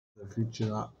the future,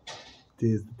 that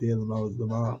days the day, the hours the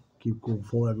matter. Keep going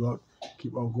forward, everyone.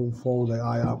 Keep on going forward like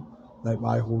I am. Like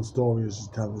my whole story is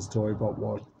just telling the story about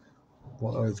what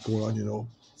is going on,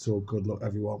 So good luck,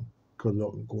 everyone. Good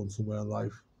luck in going somewhere in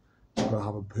life. You've got to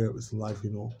have a purpose in life.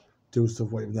 Do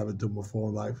stuff what you've never done before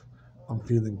in life. I'm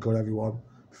feeling good, everyone.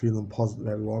 Feeling positive,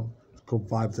 everyone. Good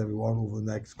vibes, everyone. Over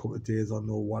the next couple of days, or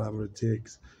no, whatever it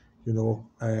takes.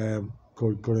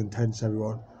 Good intention,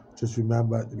 everyone. Just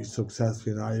remember to be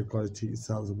successful. You've got to take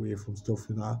yourselves away from stuff.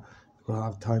 You've got to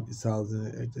have time to yourselves,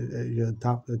 and you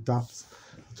adapts.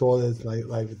 That's all it is. Like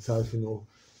life itself.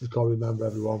 Just got to remember,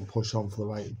 everyone. Push on for the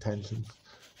right intentions.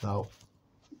 Now,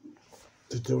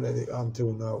 just doing anything I'm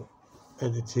doing now,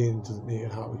 entertaining doesn't make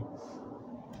it happy.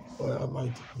 But I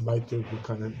might do good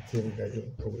kind of entertaining, get you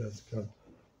a couple of can.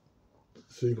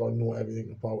 So you gotta know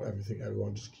everything about everything,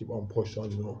 everyone. Just keep on pushing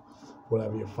on,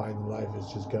 whatever you find in life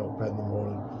is just get up in the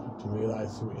morning to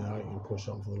realise something you can push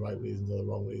on for the right reasons or the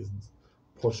wrong reasons.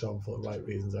 Push on for the right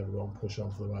reasons, everyone. Push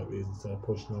on for the right reasons instead of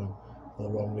pushing on for the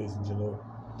wrong reasons,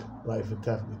 Life is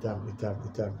definitely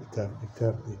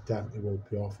won't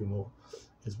be off,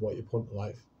 Is what you put into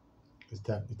life. It's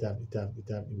definitely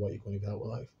what you're going to get out of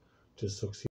life. Just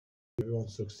succeed. Everyone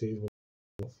succeeds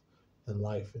in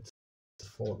life. It's a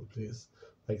faulty place.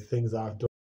 Like things I've done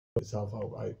myself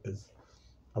outright is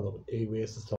I look at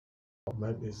E-waste to start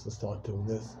mentors to start doing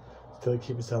this. Still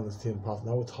keep yourself on the same path.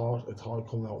 Now it's hard. It's hard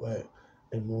coming out there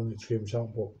and more the extreme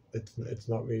champ, but it's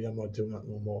not really. I'm not doing that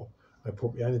no more. I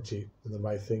put my energy in the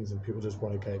right things, and people just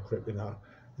want to get a grip in that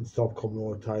and stop coming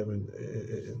all the time, and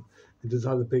it does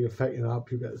have a big effect.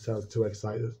 People get themselves too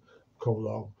excited, come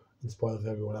along and spoil for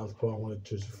everyone else. But I want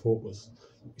to just focus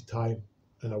my time,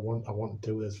 and I want to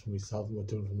do this for myself. I'm not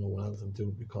doing it for no one else. I'm doing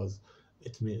it because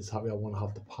it's me. It's happy. I want to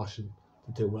have the passion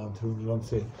to do what I'm doing. You know what I'm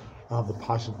saying? I have the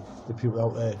passion. The people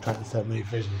out there trying to sell me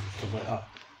visions and stuff like that.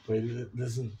 But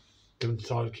listen, don't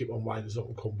try to keep on winding us up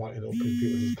and come back. Because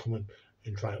people just coming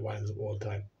and trying to wind us up all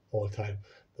the time.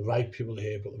 The right people are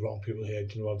here, but the wrong people are here.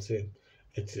 Do you know what I'm saying?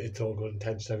 It's all good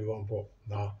intentions, everyone, but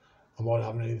nah, I'm not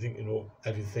having anything.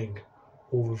 Everything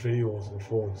over videos and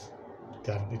phones.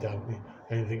 Definitely.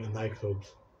 Anything in nightclubs.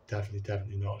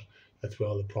 Definitely not. That's where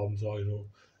all the problems are.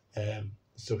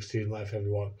 Succeed in life,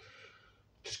 everyone.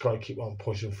 Just got to keep on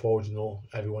pushing forward.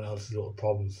 Everyone else's little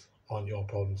problems aren't your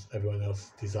problems. Everyone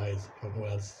else's desires aren't no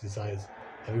else's desires.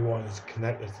 Everyone is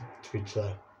connected to each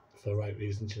other for the right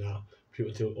reasons.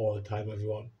 People do it all the time.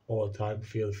 Everyone, all the time.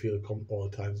 Feel come all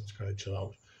the time. Just kind of chill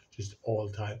out. Just all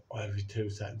the time. Or every 2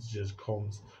 seconds, it just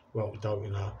comes without doubt.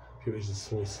 People are just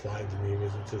so slide to me.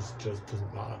 It just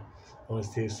doesn't matter. I want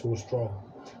to stay so strong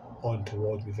on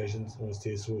towards my visions. I want to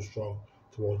stay so strong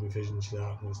towards my visions.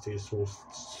 I want to stay so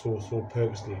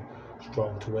purposely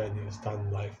strong to where I need to stand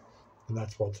in life, and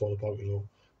that's what it's all about.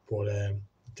 But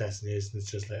destination is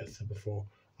just like I said before.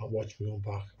 I'm watching my own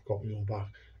back. I've got my own back.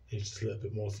 It's just a little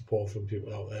bit more support from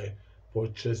people out there.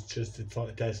 But just it's not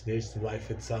a destination in life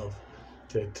itself.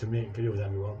 To make videos with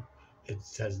everyone,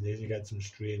 it's destination. You get some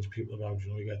strange people around.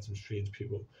 You get some strange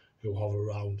people who hover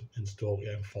around and stalk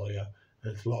you and follow you.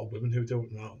 And it's a lot of women who do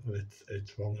it now, and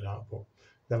it's wrong in that. But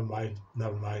never mind.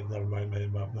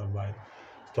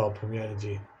 Start putting your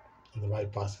energy in the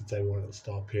right baskets. Everyone, it'll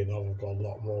start paying off. I've got a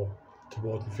lot more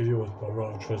towards the videos, but I'd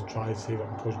rather just try to see if I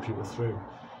can push people through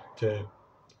to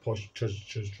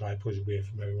just try and push away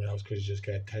from everyone else, because you just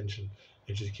get attention.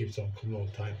 It just keeps on coming all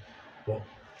the time. But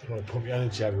you're going to put your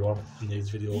energy, everyone, in these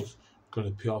videos. Going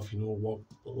to pay off. What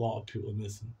a lot of people are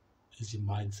missing is your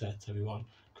mindset, everyone.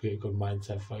 Create a good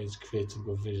mindset for you, create some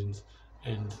good visions,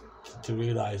 and to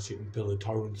realise you can build a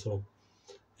tolerance up.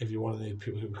 If you're one of the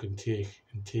people who can take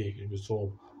and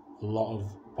absorb a lot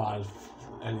of bad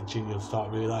energy, you'll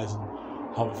start realising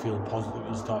how to feel positive.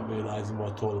 You'll start realising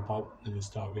what it's all about, and you'll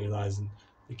start realising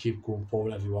you keep going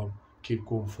forward, everyone. Keep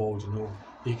going forward.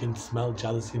 You can smell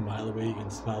jealousy a mile away. You can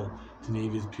smell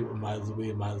envious people miles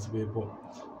away. But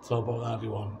it's all about that,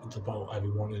 everyone. It's about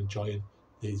everyone enjoying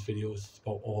these videos. It's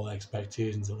about all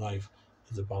expectations of life.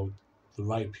 It's about the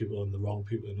right people and the wrong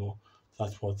people.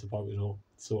 That's what it's about.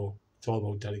 So it's all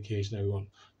about dedication, everyone.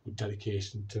 With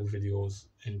dedication to videos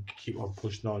and keep on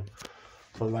pushing on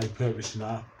for the right purpose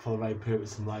for the right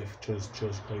purpose in life. Just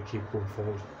gotta keep going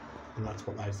forward, and that's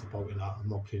what life's about. I'm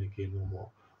not playing a game no more.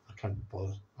 I can't be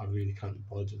bothered. I really can't be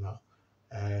bothered in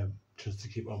that. Just to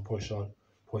keep on push on.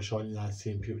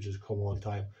 Seeing people just come all the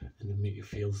time and they make you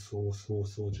feel so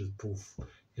just poof.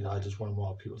 I just want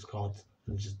more people's cards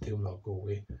and just do not go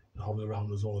away and hover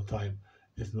around us all the time.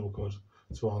 It's no good.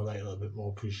 So I would like a little bit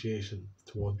more appreciation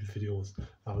towards my videos.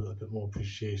 I have a little bit more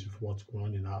appreciation for what's going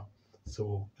on in that.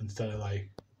 So instead of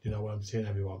what I'm saying,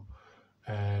 everyone,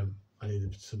 I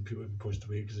need some people to be pushed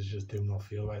away because it just do not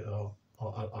feel right at all.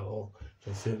 At all.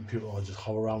 So certain people are just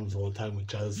hover around all the time with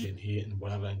jealousy and hate and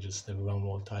whatever, and just sniff around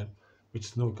all the time, which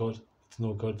is no good. It's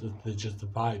no good. They're just the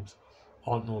vibes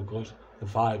aren't no good. The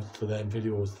vibes for them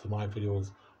videos, for my videos,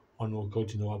 are no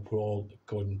good. You know, I put all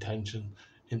good intention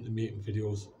into making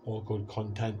videos, all good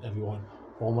content. Everyone,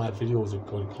 all my videos are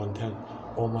good content.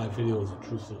 All my videos are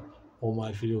truthful. All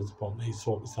my videos about me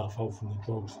sort myself out from the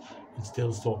drugs and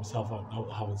still sort myself out now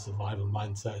to have a survival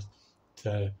mindset,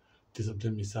 to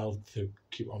discipline myself, to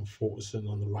keep on focusing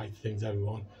on the right things.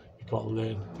 Everyone, you've got to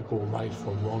learn to go right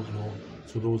from wrong and all.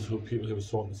 So those who are people who are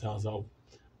sorting themselves out,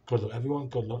 good luck everyone,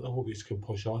 good luck. I hope you can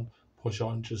push on,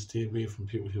 just stay away from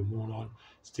people who are more on,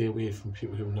 stay away from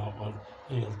people who are not on,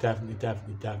 and you'll definitely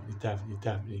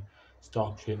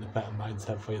start creating a better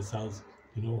mindset for yourselves.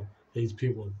 You know, these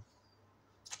people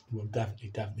will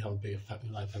definitely have a big effect in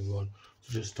your life, everyone.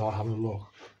 So just start having a look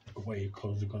at where your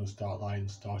colours are going to start lying,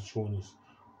 start showing us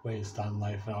where you stand in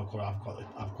life. And I've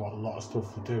got a lot of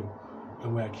stuff to do,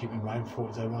 and where I keep my mind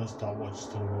focused. I want to start watching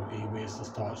stuff about e-waste, to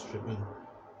start stripping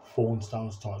phones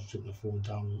down, start stripping the phone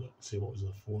down, see what was in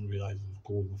the phone, realise it was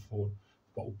gold in the phone,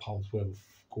 bottle pounds worth of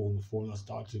gold in the phone. I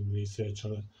started doing research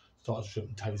on it, started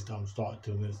stripping tellies down, started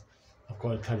doing this. I've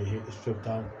got a telly here to strip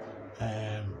down,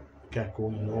 get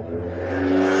going, you know.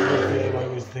 I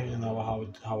always thinking now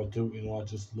how I do it, you know. I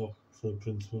just look for the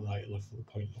principle, like look for the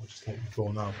point, you know, just like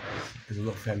before now, is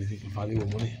look for everything in value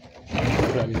of money,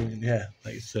 for everything in here,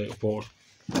 like a circuit board,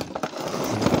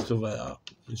 stuff like that,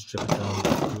 and strip it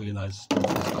down, realise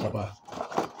stuff is copper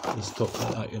and stuff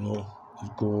like that, you know,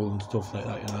 there's gold and stuff like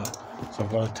that, you know. So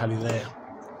I've got to tell you there,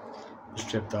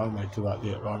 strip down, might do that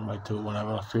later on, might do it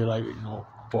whenever I feel like it, you know.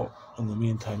 But in the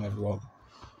meantime, everyone,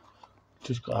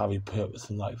 just got to have your purpose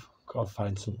in life. Got to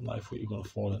find something in life what you're going to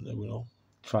fall into, you know.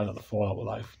 Try not to fall out of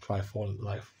life. Try fall into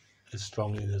life as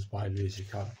strongly and as widely as you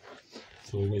can.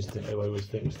 So I always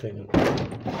think, staying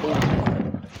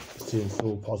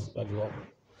so positive, everyone,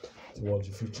 towards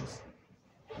your futures.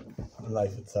 And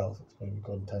life itself, it's going to be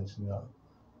good intention, yeah.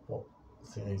 But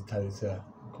see, he's telling you,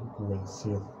 go and see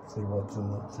what's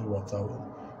in it, see what's out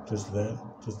there.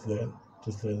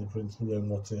 Just learn the principle, learn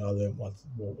what's in it. I learned what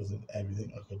was in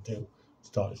everything I could do.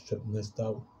 Started stripping this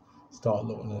down, start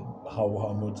looking at how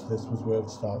much this was worth,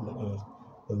 start looking at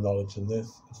the knowledge in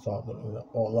this, and start looking at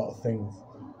a lot of things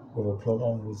with a plug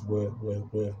on was worth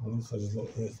money. So I just look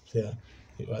at this here,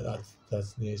 think right, that's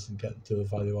destination, get to the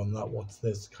value on that, what's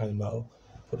this kind of metal,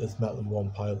 put this metal in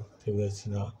one pile, do this,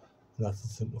 you know. And that's the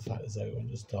simple fact, is everyone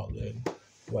just start learning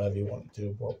whatever you want to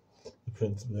do. But the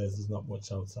principle is there's not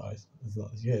much outside. There's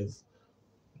not as years.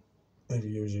 If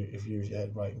you use your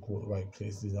head right and go to the right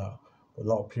places, that. But a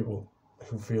lot of people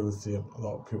who feel the same, a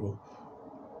lot of people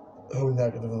who are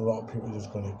negative, and a lot of people are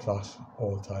just going to clash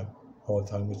all the time,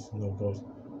 which is no good.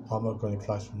 I'm not going to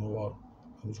clash with no one.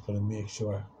 I'm just going to make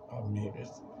sure I make it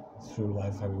through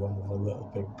life, everyone, with a little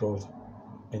bit good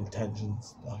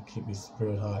intentions that keep my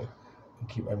spirit high and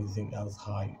keep everything else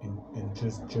high, and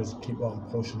just keep on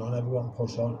pushing on, everyone.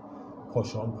 Push on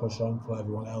for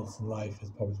everyone else in life has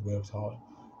probably worked hard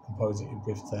and probably at your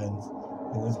wrist's ends.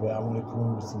 And this way I'm going to come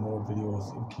in with some more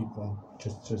videos and keep on.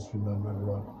 Just remember,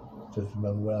 everyone, just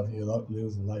remember, wherever you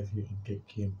lose in life, you can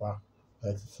gain back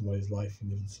to somebody's life,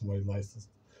 and even somebody's life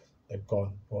they're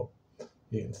gone, but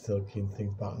you can still gain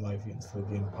things back in life. You can still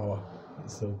gain power, you can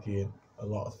still gain a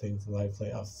lot of things in life.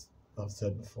 Like I've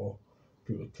said before,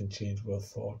 people can change with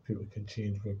thought, people can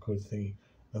change with a good thing.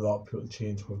 A lot of people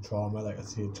change with trauma. Like I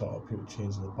see a lot of people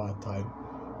change in a bad time,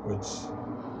 which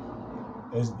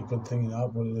isn't a good thing now,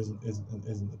 but it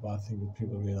isn't a bad thing. But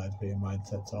people realise where your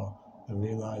mindsets are, and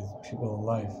realise people in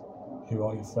life who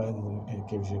are your friends, and it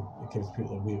gives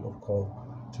people a wake up call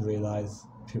to realise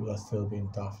people are still being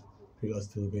daft, people are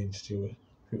still being stupid,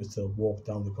 people still walk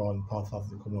down the garden path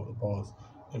after coming out the bars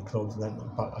and clubs and then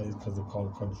back alleys because they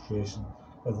can't concentration,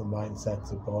 because the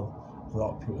mindsets are gone. A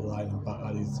lot of people lying in back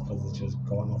alleys because they're just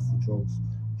gone off the drugs,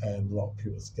 and a lot of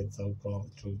people skids out, gone off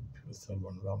the drugs. People still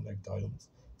run around like dynamos,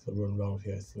 still run around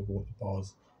here, still going to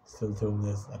bars, still doing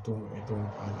this. I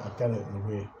get it in a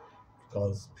way,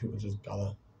 because people just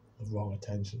gather the wrong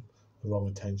attention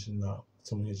that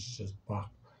somebody is just back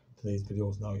to these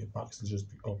videos now. Your backs will just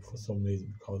be up for some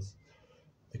reason because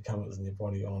the chemicals in your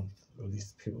body aren't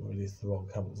released. People release the wrong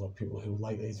chemicals, or people who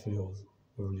like these videos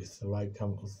will release the right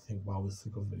chemicals to think, wow, this is a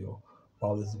good video,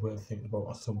 wow, this is worth thinking about.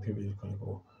 Or some people are going to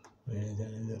go,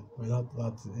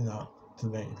 that's, you know, to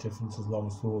make a difference, as long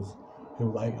as those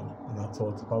who like them, and that's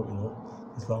all it's about, you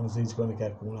know. As long as he's going to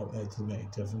get going out there to make a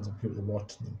difference, and people are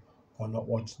watching them or not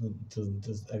watching them, doesn't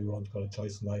just, everyone's got a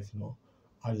choice in life, you know.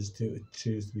 I just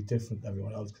choose to be different to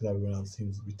everyone else because everyone else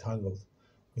seems to be tangled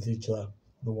with each other.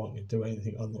 They want to do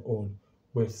anything on their own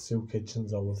with soup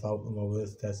kitchens or without them or with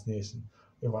this destination.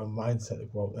 If I'm mindset to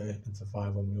go out there and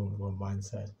survive on my own, if I'm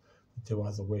mindset to do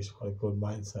as I wish, I've got a good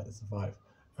mindset to survive.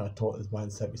 And I taught this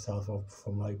mindset myself up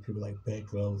from like people like Bear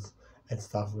Grylls and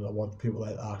stuff. And I want people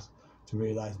like that to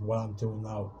realise what I'm doing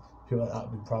now. People like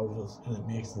that will be proud of us, and it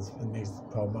makes the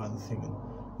proud man thinking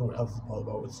no one else is proud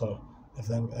about it. So if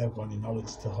they've got any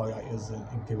knowledge to highlight us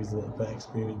and give us a little bit of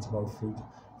experience about food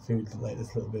like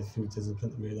this little bit of food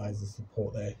discipline, to realise the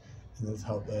support there and there's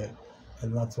help there,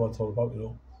 and that's what it's all about,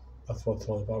 That's what it's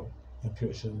all about. And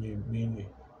people should mainly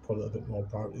put a little bit more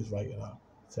priorities right in that.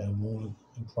 Instead of moaning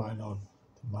and crying on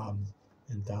to mums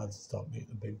and dads to stop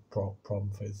making a big problem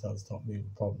for yourselves, stop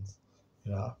making problems.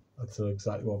 That's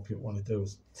exactly what people want to do,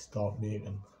 is start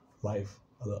making life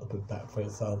a little bit better for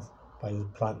yourselves by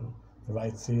just planting the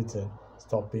right seeds in.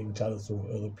 Stop being jealous of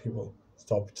other people.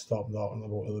 Stop knocking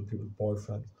about other people's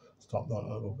boyfriends. Stop knocking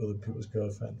about other people's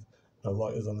girlfriends. No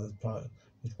lighters on this planet.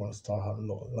 You just want to start having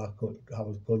have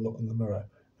a good look in the mirror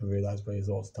and realise where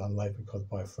you all stand in life, because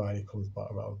by Friday comes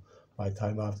back around. By the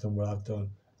time I've done what I've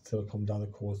done, still come down the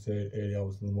course early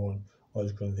hours in the morning, I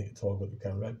was going to think it's all good to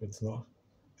get right, but it's not.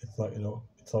 It's like,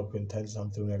 it's all good intentions. I'm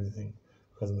doing everything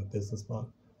because I'm a businessman.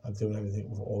 I'm doing everything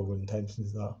with all good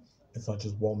intentions now. It's not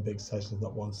just one big session, it's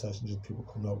not one session, just people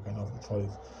coming out getting off the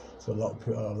trolleys. So a lot of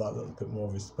people have that little bit more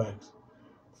respect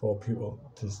for people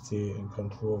to stay in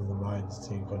control of the mind,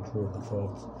 stay in control of the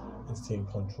thoughts, and stay in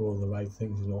control of the right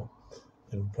things,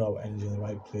 and put our energy in the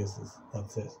right places.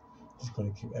 That's it. Just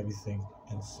going to keep everything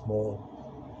in small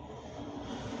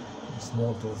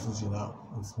doses,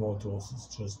 in small doses,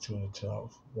 just trying to chill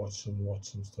out, watch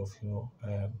some stuff,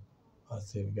 I'd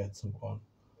say we get some on.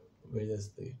 But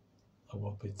realistically, I've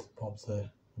got bits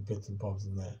and bobs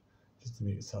in there, just to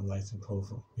make yourself nice and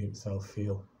colourful, make yourself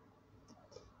feel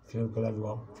good,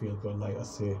 everyone. Feel good, like I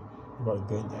say. You've got to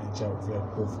burn the energy out. If you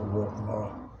go for a walk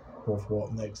tomorrow, go for a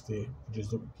walk next day, but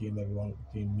just look at the game, everyone.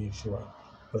 Make sure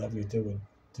whatever you're doing,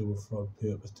 do it for a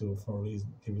purpose, do it for a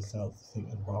reason. Give yourself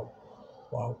thinking,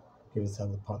 wow. Give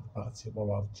yourself a pat on the back, say,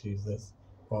 well, I've achieved this.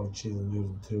 Well, I've achieved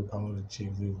losing £2, I've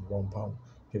achieved losing £1.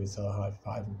 Give yourself a high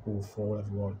five and go forward,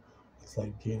 everyone. It's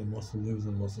like gaining muscle,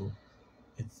 losing muscle.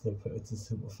 It's a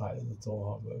simple fact that it's all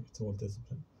hard work, it's all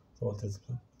discipline.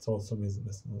 It's all something is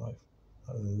missing in life.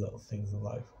 The little things in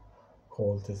life,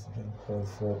 called discipline, called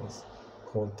focus,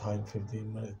 called time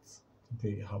 15 minutes to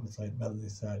break habits, like Melanie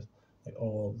said, like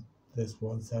all this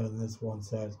one said and this one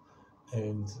said,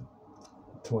 and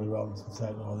Tony Robinson said,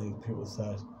 and all these people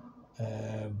said,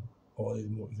 all these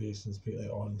motivations people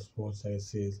like on sports like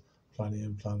says, plan A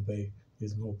and plan B.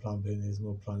 There's no plan B and there's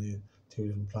no plan A. Two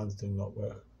different plans do not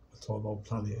work. It's all about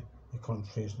plan A, the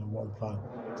concentration on one plan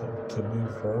to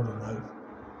move forward in life.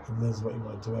 And this is what you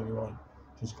want to do, everyone.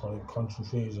 Just call it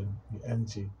concentration, your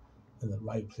energy in the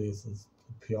right places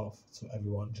to pay off, so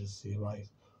everyone just see right.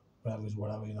 Whatever,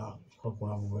 you know. You can't go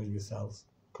and have a word with yourselves.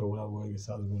 Go and have a word with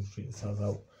yourselves and treat yourselves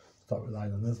out. Stop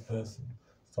relying on this person.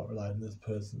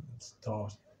 And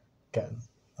start getting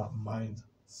that mind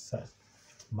set.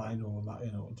 It's mind over matter,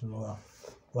 Do you know that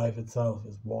life itself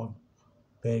is one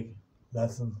big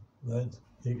lesson learned.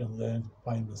 You can learn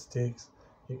by mistakes.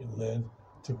 You can learn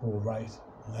to go right,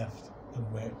 left,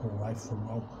 and where go right from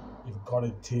wrong. You've got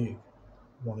to take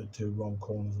one or two wrong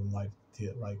corners in life to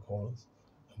take the right corners.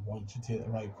 And once you take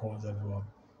the right corners, everyone,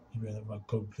 you're in a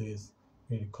good place,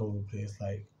 you're in a cool place.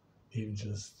 Like, even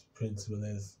just principle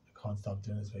is, I can't stop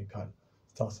doing this, but you can't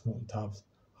stop smoking tabs.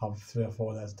 Have 3 or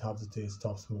 4 less tabs a day.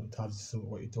 Stop smoking tabs. It's something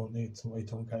what you don't need, something you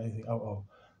don't get anything out of.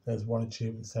 There's one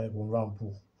achievement instead of going round.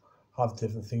 Have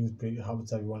different things, break your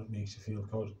habits, everyone. It makes you feel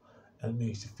good, and it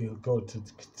makes you feel good to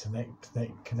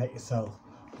connect yourself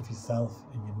with yourself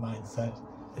and your mindset.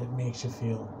 It makes you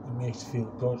feel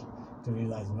good to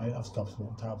realise, right, I've stopped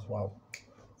smoking tabs. Wow,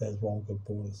 there's one good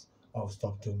bonus. I've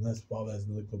stopped doing this. Wow, there's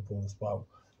another good bonus. Wow,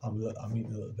 I'm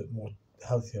eating a little bit more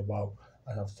healthier. Wow,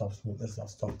 and I've stopped smoking this. I've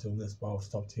stopped doing this. Wow, I've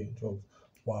stopped taking drugs.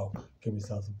 Wow, give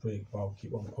myself a break. Wow,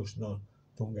 keep on pushing on.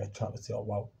 Don't get trapped and say, oh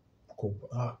wow, go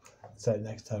say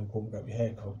next time, go and get your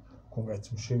hair cut, go and get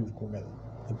some shoes, go and get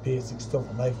the basic stuff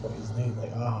in life what you need,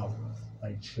 like I have,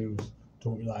 like shoes.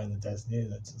 Don't rely on the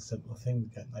destination. It's a simple thing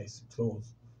to get nice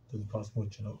clothes. Doesn't cost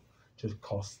much, just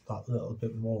costs that little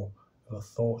bit more of a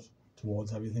thought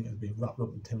towards everything. It's been wrapped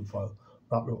up in tinfoil,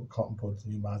 wrapped up in cotton buds,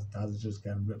 and you dads are just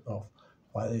getting ripped off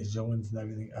by these youngins and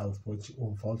everything else, but it's your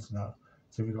own fault now.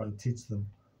 So we've got to teach them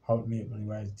how to make money,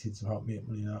 where to teach them how to make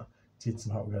money now, teach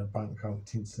them how to get a bank account,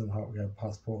 teach them how to get a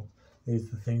passport. These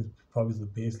are the things probably they're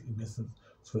basically missing,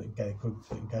 so they can get so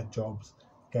they can get jobs,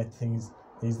 get things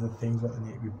These are the things that they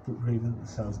need to be breathing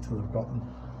themselves till they've got them.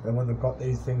 And when they've got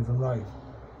these things in life,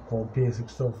 called basic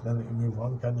stuff, then they can move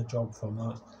on, get a job from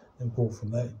that, and go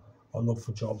from there. Or look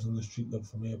for jobs on the street, look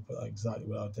for me, but exactly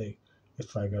what I'll do is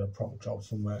try to get a proper job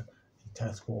somewhere in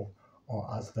Tesco or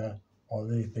Asda or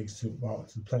these big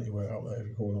supermarkets. There's plenty of work out there if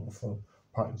you're going up for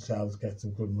packing shelves, get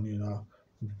some good money now.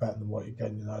 It'll be better than what you're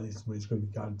getting now. This money's going to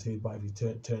be guaranteed, but if you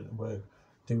turn to work,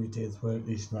 do your day's work, at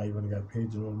least now you're going to get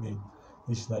paid, you know what I mean? At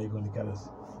least now you're going to get it.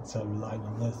 Instead of relying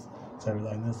on this, so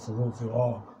those who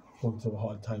are going through a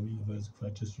hard time in university,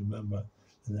 just remember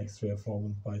the next 3 or 4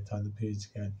 months by the time the page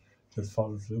again, just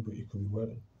follow through, but you could be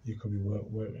working. You could be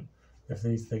working. If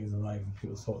these things in life and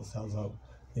people sort themselves out,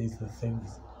 these are the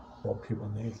things what people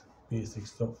need. Basic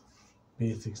stuff, you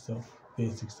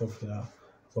know.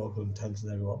 It's all good intention,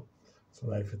 everyone. So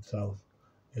life itself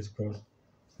is good.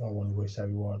 So I want to wish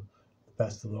everyone the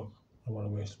best of luck. I want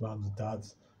to wish mums and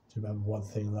dads to remember one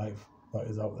thing in life that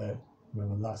is out there.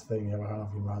 Remember the last thing you ever had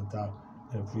of your mum and dad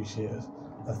and appreciate it.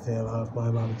 Last thing I ever had of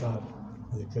my mum and dad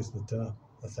was a Christmas dinner.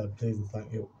 I said please and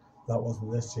thank you. That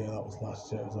wasn't this year, that was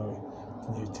last year, sorry. It's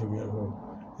nearly 2 years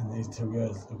ago. And these 2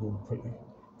 years are going quickly.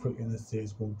 Quickly, and this year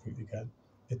is going quickly again.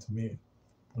 It's me.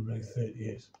 I'm only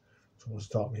 38. So I'm going to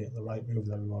start making the right moves,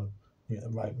 everyone. Make the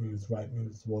right moves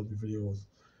towards the videos.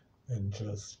 And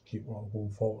just keep on going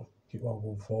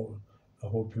forward. I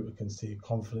hope people can stay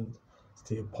confident,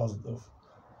 stay positive,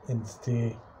 and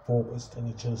stay focused,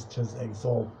 and just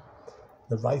absorb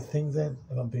the right things in.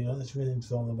 If I'm being honest with you,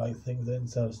 absorb the right things in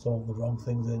instead of absorbing the wrong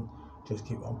things in. Just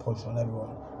keep on pushing on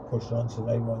everyone. Push on so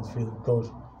everyone's feeling good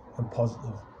and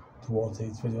positive towards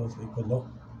these videos. Good luck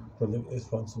at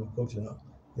this one, something good, you know.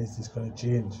 This is going to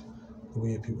change the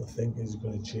way people think. This is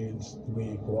going to change the way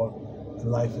you go on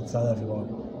in life itself,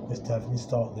 everyone. It's definitely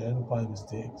start learning by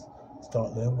mistakes.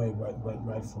 Start learning where you went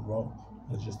right from wrong.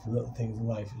 And just the little things in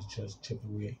life is just chip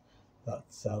away that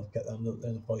self. Get them little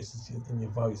inner voices in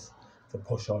your voice to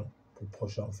push on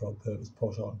for a purpose,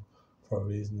 push on for a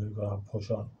reason. You've got to push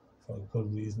on for a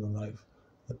good reason in life.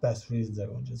 The best reasons,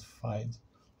 everyone, just find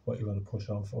what you're going to push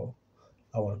on for.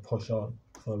 I want to push on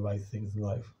for the right things in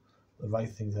life. The right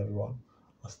things, everyone,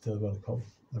 are still going to come.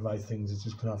 The right things are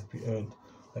just going to have to be earned.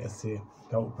 Like I say,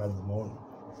 go to bed in the morning,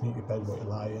 make your bed what you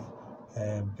lie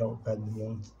in, go to bed in the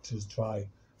morning, just try.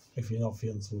 If you're not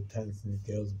feeling so tense in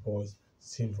your girls and boys,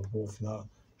 same for both now,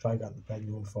 try getting to bed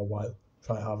alone for a while.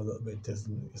 Try have a little bit of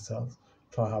distance with yourselves.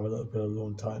 Try have a little bit of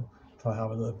alone time. Try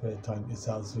have a little bit of time with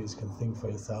yourselves so you can think for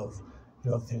yourselves.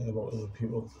 You're not thinking about other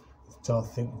people. Start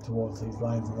thinking towards these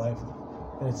lines in life.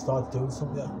 And it starts doing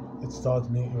something. It starts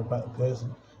making you a better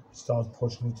person. It starts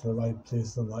pushing you to the right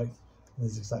place in life. And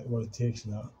it's exactly what it takes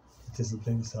you now. To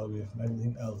discipline yourself away from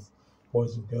everything else.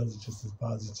 Boys and girls are just as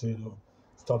bad as you know.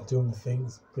 Stop doing the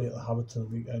things, break the habits on the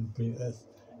weekend, break this.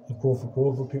 And go for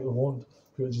gold, but people won't.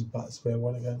 People just back to square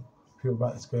one again. People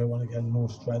back to square one again, no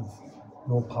strength,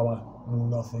 no power, no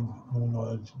nothing, no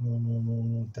knowledge,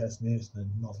 no destination,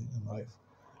 and nothing in life.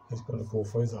 It's going to go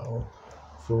for us at all.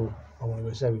 So I want to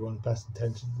wish everyone the best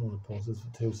intentions. I want to pause this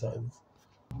for 2 seconds.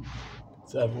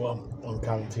 So everyone, I'm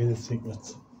guaranteeing the secret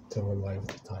to a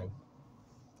lifetime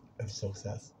of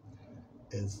success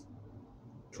is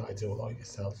try to do it like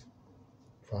yourself.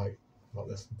 Try not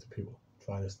listen to people.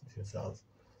 Try listen to yourselves.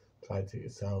 Try to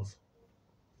yourselves.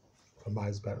 From my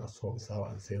perspective, I sort this out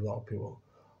and see a lot of people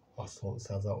are sorting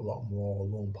themselves out a lot more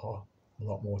alone power, a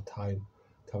lot more time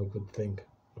to have a good think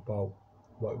about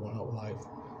what you want out of life,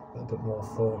 a bit more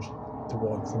thought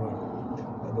towards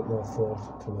a bit more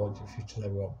thought towards your future,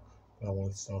 everyone. But I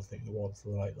want to start thinking towards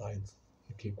the right lines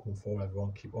and keep going forward,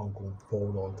 everyone. Keep on going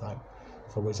forward all the time.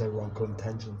 So I wish everyone good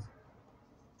intentions.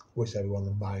 Wish everyone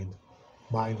the mind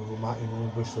over matter,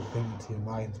 wishful thinking to your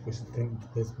mind, wishful thinking to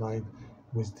this mind,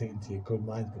 wishful thinking to your good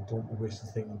mind, but don't be wishful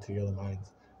thinking to your other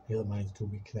minds. The other minds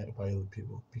don't be connected by other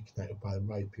people, be connected by the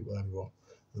right people, everyone.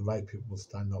 The right people will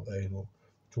stand out there,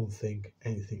 Don't think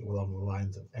anything along the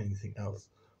lines of anything else.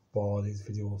 But all these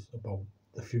videos about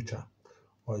the future,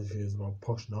 all these videos about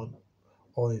pushing on,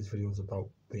 all these videos about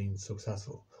being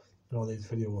successful, and all these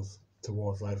videos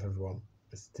towards life, everyone.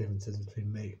 It's the differences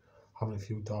between me having a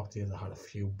few dark days. I had a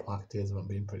few black days, if I'm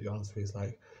being pretty honest with you. It's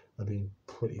like I'm being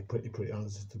pretty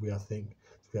honest as to the way I think,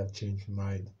 the way I've changed my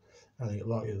mind. And I think a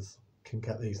lot of us can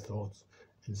get these thoughts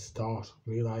and start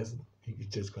realizing you're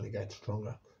just going to get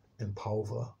stronger and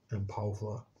powerful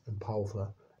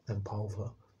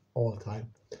all the time.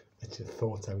 It's your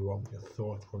thoughts, everyone. Your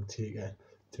thoughts will take you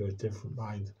to a different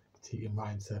mind. Take your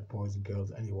mindset, boys and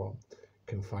girls. Anyone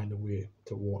can find a way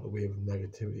to walk away from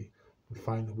negativity. You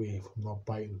find a way from not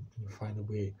biting, and you find a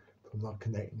way from not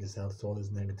connecting yourself to all this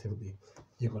negativity.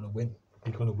 You're going to win.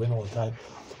 you're going to win all the time.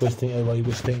 The worst thing everybody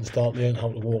was thinking, start learning how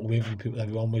to walk away from people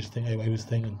everyone was thinking everybody was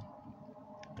thinking.